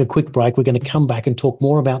going to take a quick break. We're going to come back and talk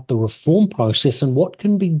more about the reform process and what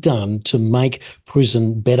can be done to make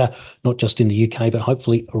prison better, not just in the UK, but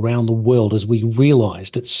hopefully around the world, as we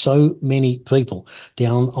realise that so many people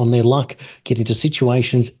down on their luck get into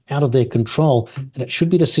situations out of their control, and it should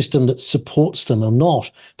be the system that supports them or not.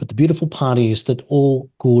 But the beautiful part is that all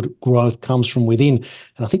good growth comes from within.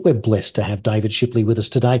 And I think we're blessed to have David Shipley with us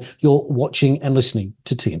today. You're watching and listening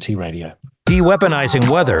to TNT Radio. De-weaponizing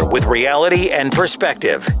weather with reality and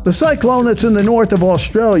perspective. The cyclone that's in the north of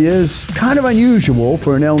Australia is kind of unusual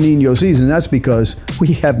for an El Nino season. That's because we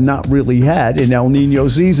have not really had an El Nino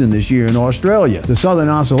season this year in Australia. The Southern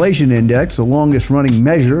Oscillation Index, the longest running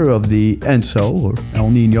measure of the ENSO, or El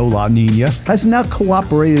Nino, La Nina, has not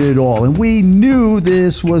cooperated at all. And we knew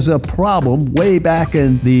this was a problem way back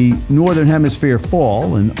in the Northern Hemisphere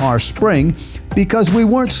fall and our spring, because we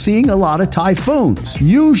weren't seeing a lot of typhoons.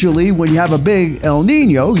 Usually when you have a big El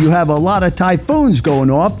Nino, you have a lot of typhoons going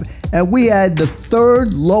off, and we had the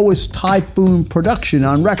third lowest typhoon production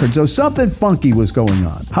on record, so something funky was going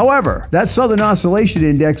on. However, that Southern Oscillation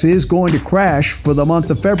Index is going to crash for the month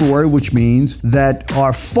of February, which means that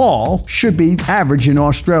our fall should be average in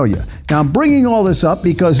Australia. Now, I'm bringing all this up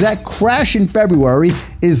because that crash in February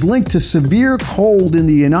is linked to severe cold in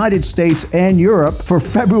the United States and Europe for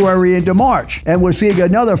February into March. And we're seeing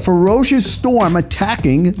another ferocious storm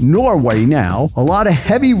attacking Norway now. A lot of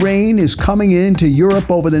heavy rain is coming into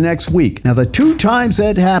Europe over the next week. Now, the two times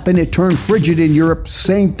that happened, it turned frigid in Europe.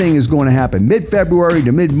 Same thing is going to happen. Mid-February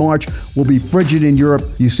to mid-March will be frigid in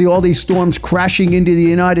Europe. You see all these storms crashing into the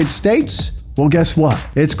United States? Well, guess what?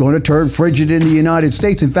 It's going to turn frigid in the United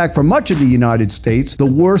States. In fact, for much of the United States, the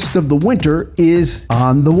worst of the winter is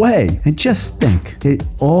on the way. And just think, it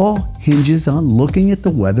all hinges on looking at the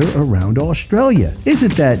weather around Australia.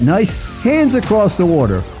 Isn't that nice? Hands across the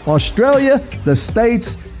water. Australia, the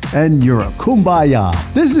States, and Europe. Kumbaya.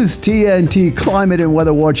 This is TNT climate and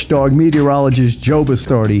weather watchdog meteorologist Joe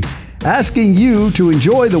Bastardi asking you to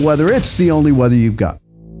enjoy the weather. It's the only weather you've got.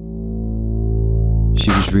 She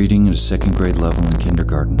was reading at a second grade level in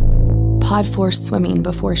kindergarten. Pod force swimming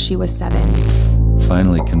before she was 7.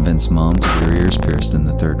 Finally convinced mom to get her ears pierced in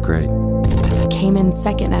the 3rd grade. Came in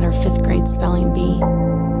second at her 5th grade spelling bee.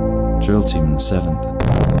 Drill team in the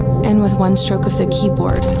 7th. And with one stroke of the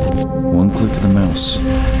keyboard, one click of the mouse,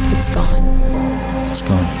 it's gone. It's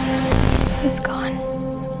gone. It's gone.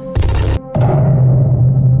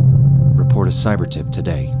 Report a cyber tip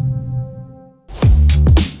today.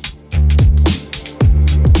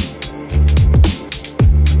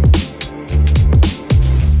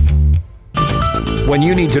 When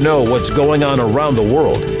you need to know what's going on around the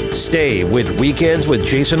world, stay with Weekends with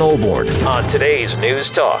Jason Olbourne on today's News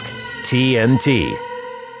Talk, TNT.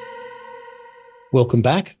 Welcome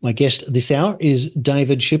back. My guest this hour is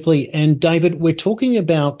David Shipley. And David, we're talking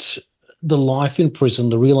about the life in prison,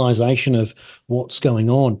 the realization of what's going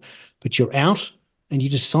on. But you're out and you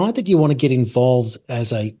decide that you want to get involved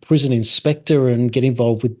as a prison inspector and get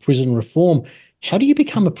involved with prison reform. How do you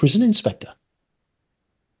become a prison inspector?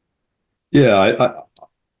 Yeah,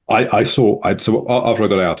 so after I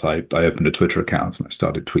got out, I opened a Twitter account and I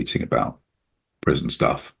started tweeting about prison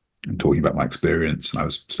stuff and talking about my experience. And I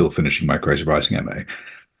was still finishing my creative writing MA.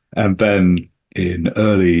 And then in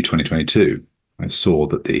early 2022, I saw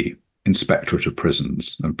that the Inspectorate of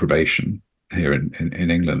Prisons and Probation here in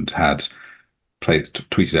England had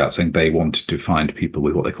tweeted out saying they wanted to find people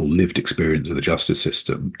with what they call lived experience of the justice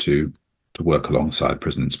system to work alongside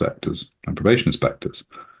prison inspectors and probation inspectors.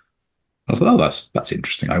 I thought, oh, that's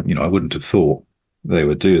interesting. I wouldn't have thought they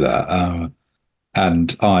would do that.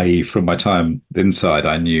 And from my time inside,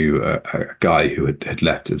 I knew a guy who had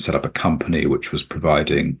left and set up a company which was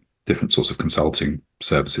providing different sorts of consulting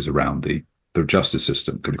services around the justice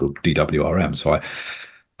system, a company called DWRM. So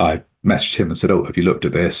I messaged him and said, oh, have you looked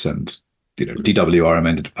at this? And DWRM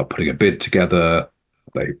ended up putting a bid together.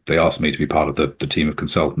 They asked me to be part of the team of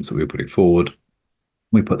consultants that we were putting forward.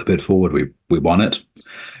 We put the bid forward. We won it.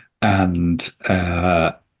 And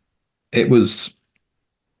it was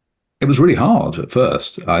really hard at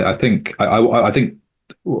first. I think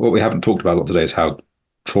what we haven't talked about a lot today is how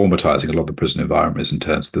traumatizing a lot of the prison environment is in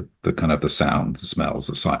terms of the kind of the sounds, the smells,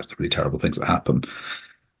 the sights, the really terrible things that happen.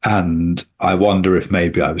 And I wonder if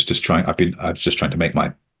maybe I was just trying to make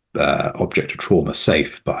my object of trauma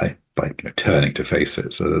safe by turning to face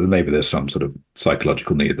it. So maybe there's some sort of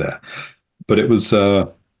psychological need there. But it was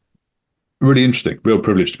really interesting, real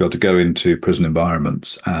privilege to be able to go into prison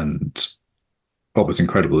environments. And what was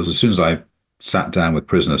incredible is as soon as I sat down with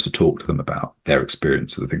prisoners to talk to them about their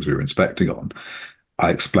experience of the things we were inspecting on, I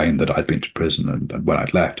explained that I'd been to prison and when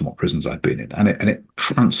I'd left and what prisons I'd been in. And it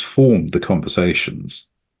transformed the conversations,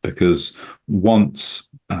 because once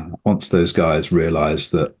those guys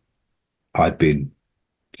realized that I'd been,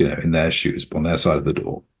 in their shoes, on their side of the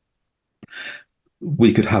door,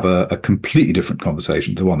 we could have a completely different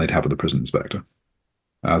conversation to one they'd have with the prison inspector.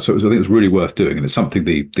 I think it was really worth doing. And it's something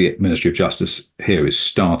the Ministry of Justice here is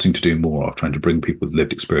starting to do more of, trying to bring people with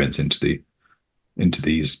lived experience into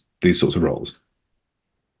these sorts of roles.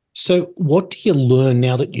 So what do you learn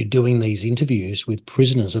now that you're doing these interviews with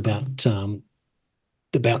prisoners about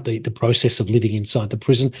the process of living inside the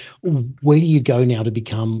prison? Where do you go now to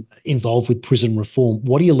become involved with prison reform?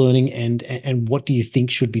 What are you learning and what do you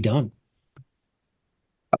think should be done?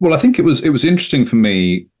 Well, I think it was interesting for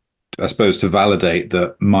me, I suppose, to validate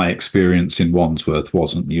that my experience in Wandsworth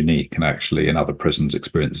wasn't unique, and actually in other prisons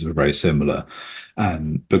experiences are very similar.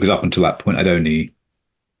 And because up until that point, I'd only,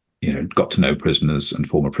 got to know prisoners and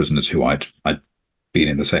former prisoners who I'd been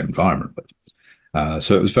in the same environment with.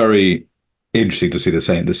 So it was very interesting to see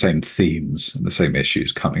the same themes and the same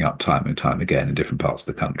issues coming up time and time again in different parts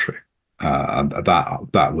of the country. And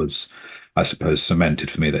that was, I suppose, cemented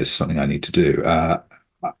for me that it's something I need to do.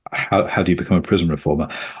 How do you become a prison reformer?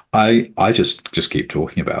 I just keep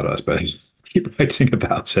talking about it, I suppose. Keep writing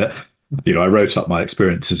about it. I wrote up my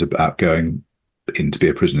experiences about going in to be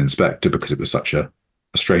a prison inspector because it was such a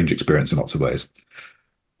strange experience in lots of ways.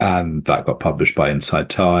 And that got published by Inside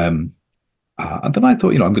Time. And then I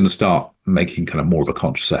thought, I'm going to start making kind of more of a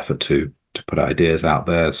conscious effort to put ideas out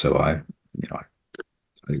there. So I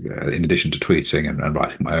in addition to tweeting and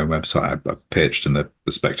writing my own website, I pitched, and the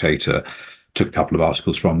Spectator took a couple of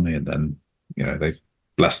articles from me, and then they,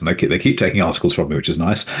 bless them, they keep taking articles from me, which is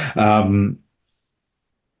nice.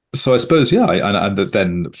 So I suppose, and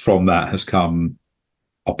then from that has come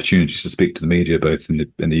opportunities to speak to the media, both in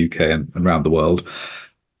the UK and around the world.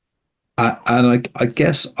 I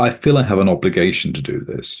guess I feel I have an obligation to do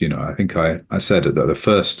this. I think I said that the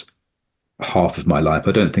first half of my life,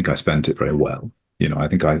 I don't think I spent it very well. I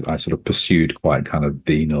think I sort of pursued quite kind of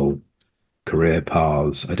venal career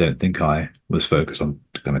paths. I don't think I was focused on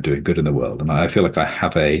kind of doing good in the world. And I feel like I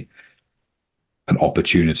have an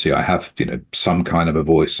opportunity. I have, some kind of a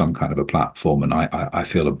voice, some kind of a platform, and I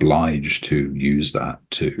feel obliged to use that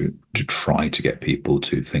to try to get people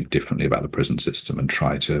to think differently about the prison system and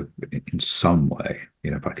try to, in some way,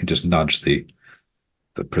 if I can just nudge the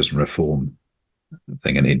prison reform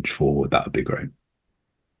thing an inch forward, that would be great.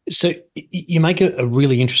 So you make a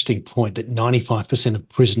really interesting point that 95% of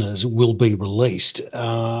prisoners will be released.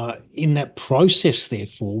 In that process,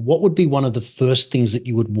 therefore, what would be one of the first things that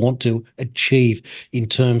you would want to achieve in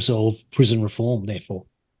terms of prison reform, therefore?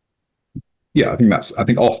 Yeah, I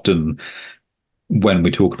think often when we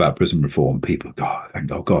talk about prison reform, people go,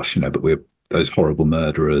 oh gosh, but we're those horrible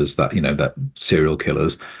murderers, that serial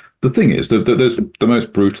killers. The thing is, the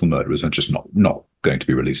most brutal murderers are just not going to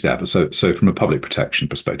be released ever. So from a public protection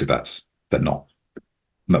perspective, they're not.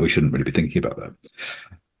 That we shouldn't really be thinking about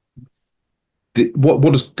that.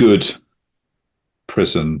 What does good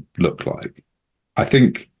prison look like? I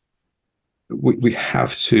think we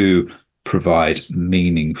have to provide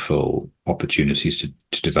meaningful opportunities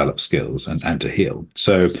to develop skills and to heal.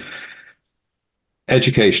 So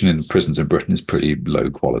education in prisons in Britain is pretty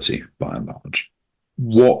low quality by and large.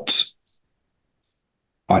 What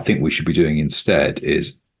I think we should be doing instead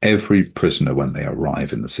is every prisoner, when they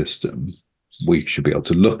arrive in the system, we should be able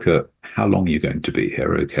to look at how long you're going to be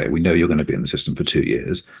here. Okay, we know you're going to be in the system for 2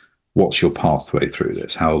 years. What's your pathway through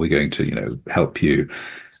this? How are we going to, help you?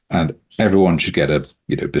 And everyone should get a,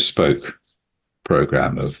 bespoke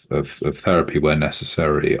program of therapy where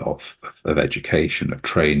necessary, of education, of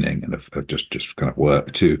training, and of just kind of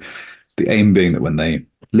work, to the aim being that when they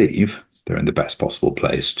leave, they're in the best possible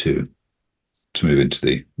place to move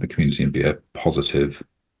into the community and be a positive,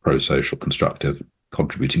 pro-social, constructive,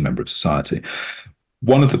 contributing member of society.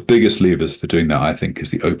 One of the biggest levers for doing that, I think,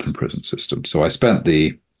 is the open prison system. So I spent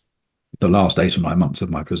the last 8 or 9 months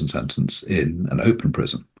of my prison sentence in an open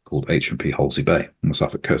prison called H&P Holsey Bay on the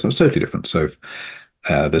Suffolk coast. That's totally different. So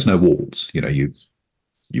there's no walls.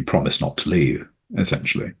 You promise not to leave,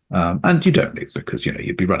 essentially, and you don't leave because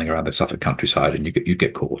you'd be running around the Suffolk countryside and you'd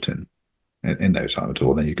get caught in no time at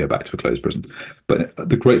all. Then you go back to a closed prison. But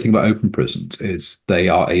the great thing about open prisons is they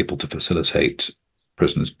are able to facilitate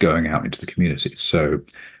prisoners going out into the community. So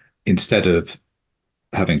instead of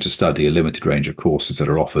having to study a limited range of courses that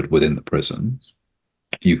are offered within the prison,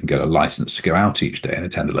 you can get a license to go out each day and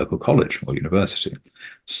attend a local college or university.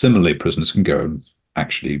 Similarly, prisoners can go and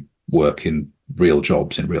actually work in real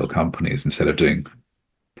jobs in real companies instead of doing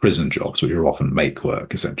prison jobs, which are often make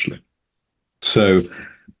work, essentially. So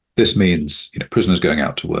this means prisoners going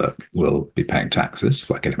out to work will be paying taxes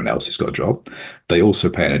like anyone else who's got a job. They also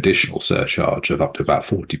pay an additional surcharge of up to about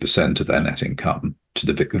 40% of their net income to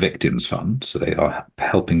the victims fund. So they are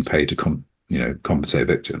helping pay to compensate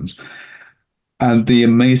victims. And the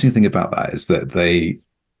amazing thing about that is that they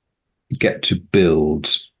get to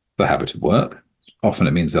build the habit of work. Often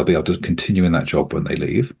it means they'll be able to continue in that job when they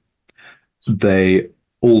leave. They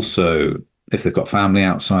also, if they've got family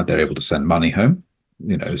outside, they're able to send money home.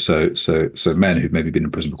 So men who've maybe been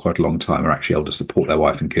in prison for quite a long time are actually able to support their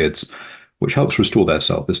wife and kids, which helps restore their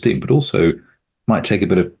self-esteem, but also might take a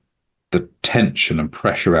bit of the tension and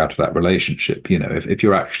pressure out of that relationship. If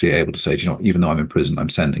you're actually able to say, even though I'm in prison, I'm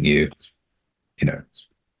sending you,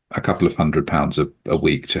 a couple of £100 a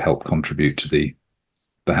week to help contribute to the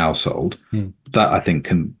household, that I think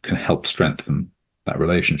can help strengthen that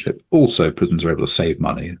relationship. Also, prisons are able to save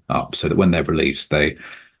money up so that when they're released, they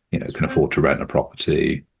can afford to rent a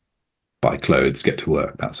property, buy clothes, get to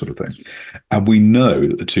work, that sort of thing. And we know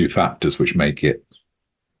that the two factors which have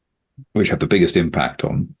the biggest impact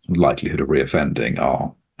on likelihood of reoffending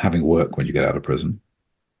are having work when you get out of prison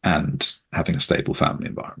and having a stable family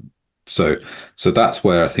environment. So that's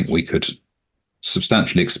where I think we could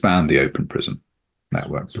substantially expand the open prison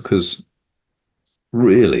network, because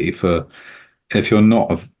really, if you're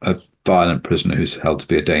not a violent prisoner who's held to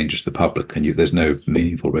be a danger to the public and there's no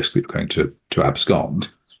meaningful risk that you're going to abscond,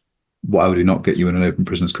 why would we not get you in an open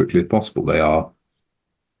prison as quickly as possible? They are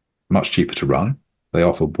much cheaper to run. They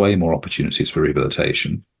offer way more opportunities for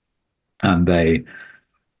rehabilitation, and they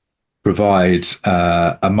provide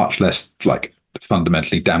a much less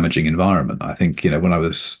fundamentally damaging environment. I think, when I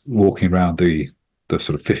was walking around the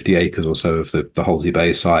sort of 50 acres or so of the Holsey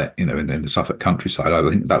Bay site, in the Suffolk countryside, I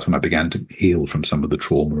think that's when I began to heal from some of the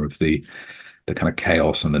trauma of the kind of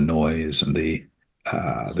chaos and the noise and the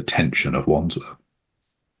tension of Wandsworth.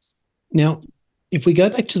 Now, if we go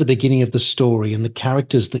back to the beginning of the story and the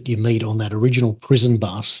characters that you meet on that original prison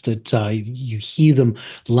bus, that you hear them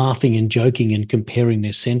laughing and joking and comparing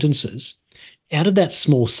their sentences, out of that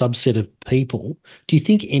small subset of people, do you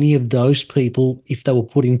think any of those people, if they were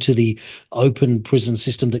put into the open prison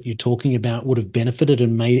system that you're talking about, would have benefited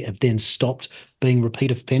and may have then stopped being repeat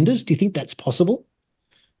offenders? Do you think that's possible?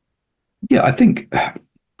 Yeah, I think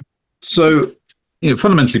so.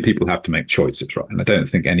 Fundamentally, people have to make choices, right? And I don't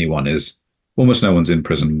think almost no one's in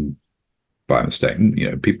prison by mistake.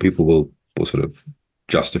 People will sort of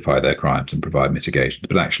justify their crimes and provide mitigations,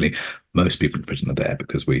 but actually, most people in prison are there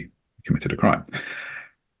because we committed a crime.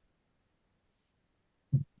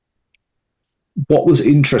 What was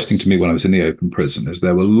interesting to me when I was in the open prison is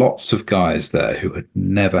there were lots of guys there who had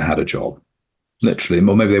never had a job, literally,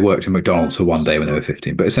 or maybe they worked in McDonald's for one day when they were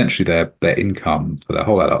 15, but essentially their income for their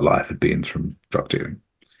whole adult life had been from drug dealing.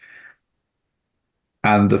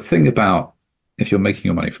 And the thing about if you're making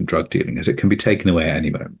your money from drug dealing is it can be taken away at any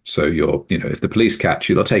moment. So if the police catch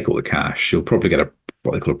you, they'll take all the cash. You'll probably get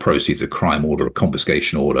what they call a proceeds of crime order, a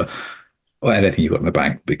confiscation order, or anything you've got in the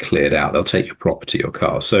bank will be cleared out. They'll take your property, your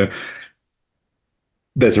car. So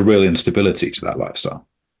there's a real instability to that lifestyle.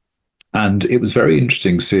 And it was very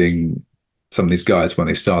interesting seeing some of these guys when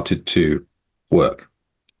they started to work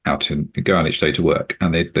go out each day to work,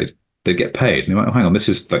 and they'd get paid. And you're like, oh, hang on, this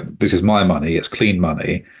is my money. It's clean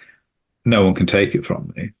money. No one can take it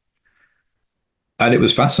from me. And it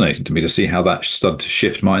was fascinating to me to see how that started to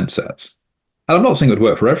shift mindsets. And I'm not saying it would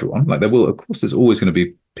work for everyone. Like of course, there's always going to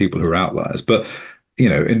be people who are outliers. But,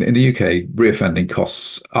 in the UK, reoffending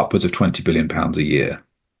costs upwards of £20 billion a year.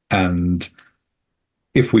 And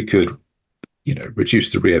if we could,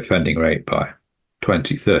 reduce the reoffending rate by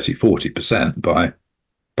 20, 30, 40% by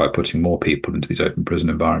putting more people into these open prison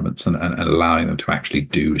environments and allowing them to actually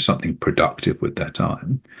do something productive with their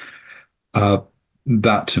time,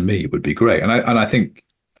 that to me would be great. And I think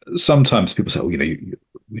sometimes people say, we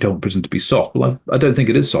don't want prison to be soft. Well, I don't think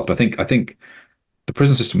it is soft. I think the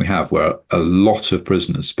prison system we have, where a lot of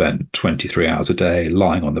prisoners spend 23 hours a day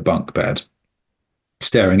lying on the bunk bed,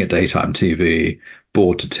 staring at daytime TV,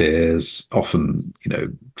 bored to tears, often,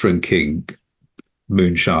 drinking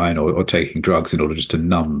moonshine or taking drugs in order just to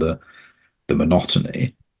numb the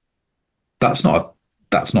monotony. That's not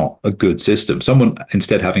a good system. Someone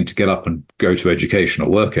instead having to get up and go to education or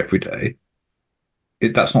work every day,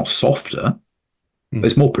 that's not softer.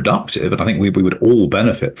 It's more productive, and I think we would all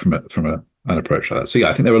benefit from an approach like that. So yeah,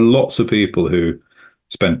 I think there are lots of people who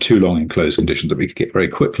spend too long in closed conditions that we could get very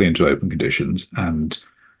quickly into open conditions, and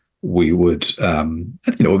we would,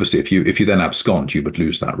 obviously, if you then abscond, you would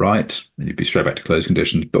lose that right, and you'd be straight back to closed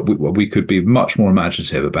conditions. But we could be much more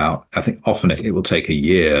imaginative about. I think often it will take a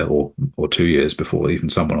year or 2 years before even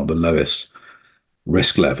someone on the lowest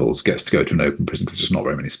risk levels gets to go to an open prison because there's just not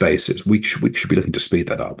very many spaces. We should be looking to speed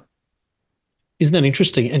that up. Isn't that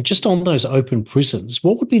interesting? And just on those open prisons,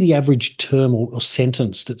 what would be the average term or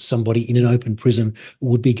sentence that somebody in an open prison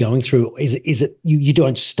would be going through? Is it you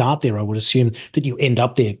don't start there? I would assume that you end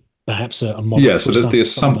up there, perhaps a moderate. Yeah. So the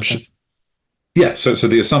assumption. Like yeah. So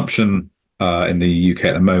the assumption in the UK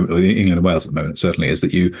at the moment, or in England and Wales at the moment, certainly, is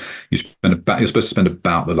that you're supposed to spend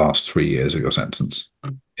about the last 3 years of your sentence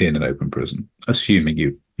in an open prison, assuming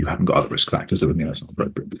you haven't got other risk factors that would mean that's not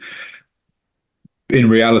appropriate. In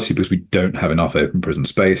reality, because we don't have enough open prison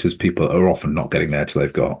spaces, people are often not getting there till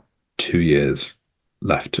they've got 2 years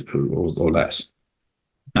left or less.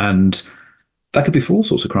 And that could be for all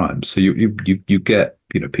sorts of crimes. So you get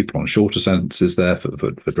people on shorter sentences there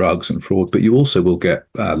for drugs and fraud, but you also will get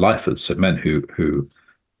lifers, so men who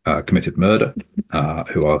committed murder,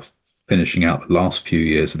 who are finishing out the last few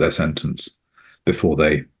years of their sentence before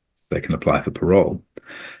they can apply for parole.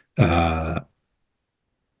 And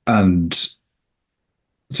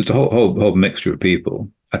so it's a whole mixture of people.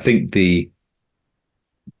 I think the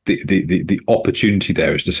opportunity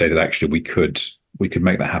there is to say that actually we could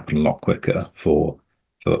make that happen a lot quicker for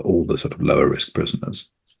all the sort of lower risk prisoners.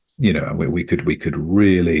 And we could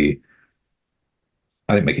really,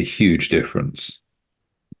 I think, make a huge difference.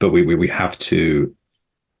 But we have to.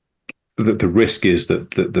 The risk is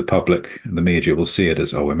that the public and the media will see it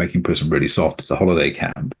as, we're making prison really soft. It's a holiday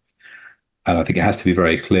camp, and I think it has to be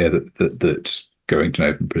very clear that going to an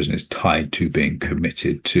open prison is tied to being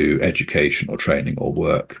committed to education or training or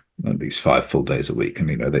work at least 5 full days a week. And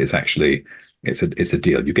that it's actually it's a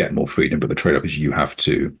deal. You get more freedom, but the trade-off is you have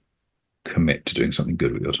to commit to doing something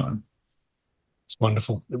good with your time. It's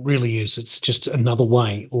wonderful. It really is. It's just another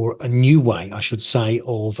way, or a new way, I should say,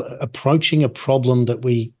 of approaching a problem that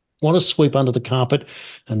we want to sweep under the carpet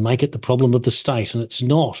and make it the problem of the state. And it's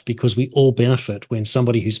not, because we all benefit when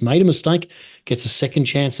somebody who's made a mistake gets a second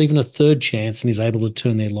chance, even a third chance, and is able to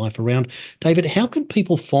turn their life around. David, how can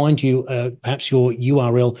people find you, perhaps your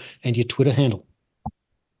URL and your Twitter handle?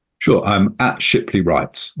 Sure. I'm at Shipley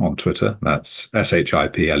Writes on Twitter. That's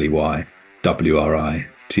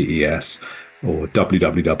ShipleyWrites, or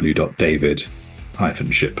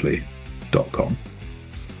www.david-shipley.com.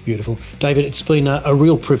 Beautiful. David, it's been a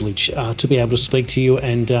real privilege to be able to speak to you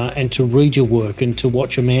and to read your work and to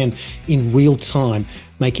watch a man in real time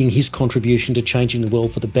making his contribution to changing the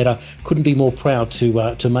world for the better. Couldn't be more proud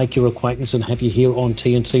to make your acquaintance and have you here on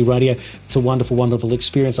TNT Radio. It's a wonderful, wonderful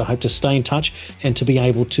experience. I hope to stay in touch and to be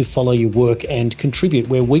able to follow your work and contribute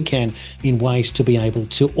where we can in ways to be able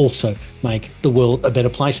to also make the world a better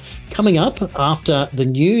place. Coming up after the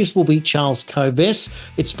news will be Charles Kovess.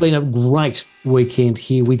 It's been a great weekend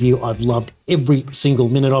here with you. I've loved every single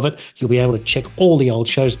minute of it. You'll be able to check all the old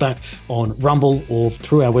shows back on Rumble or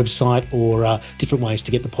through our website or different ways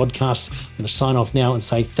to get the podcasts. I'm going to sign off now and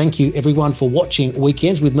say thank you everyone for watching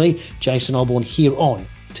Weekends with me, Jason Olbourne, here on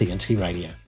TNT Radio.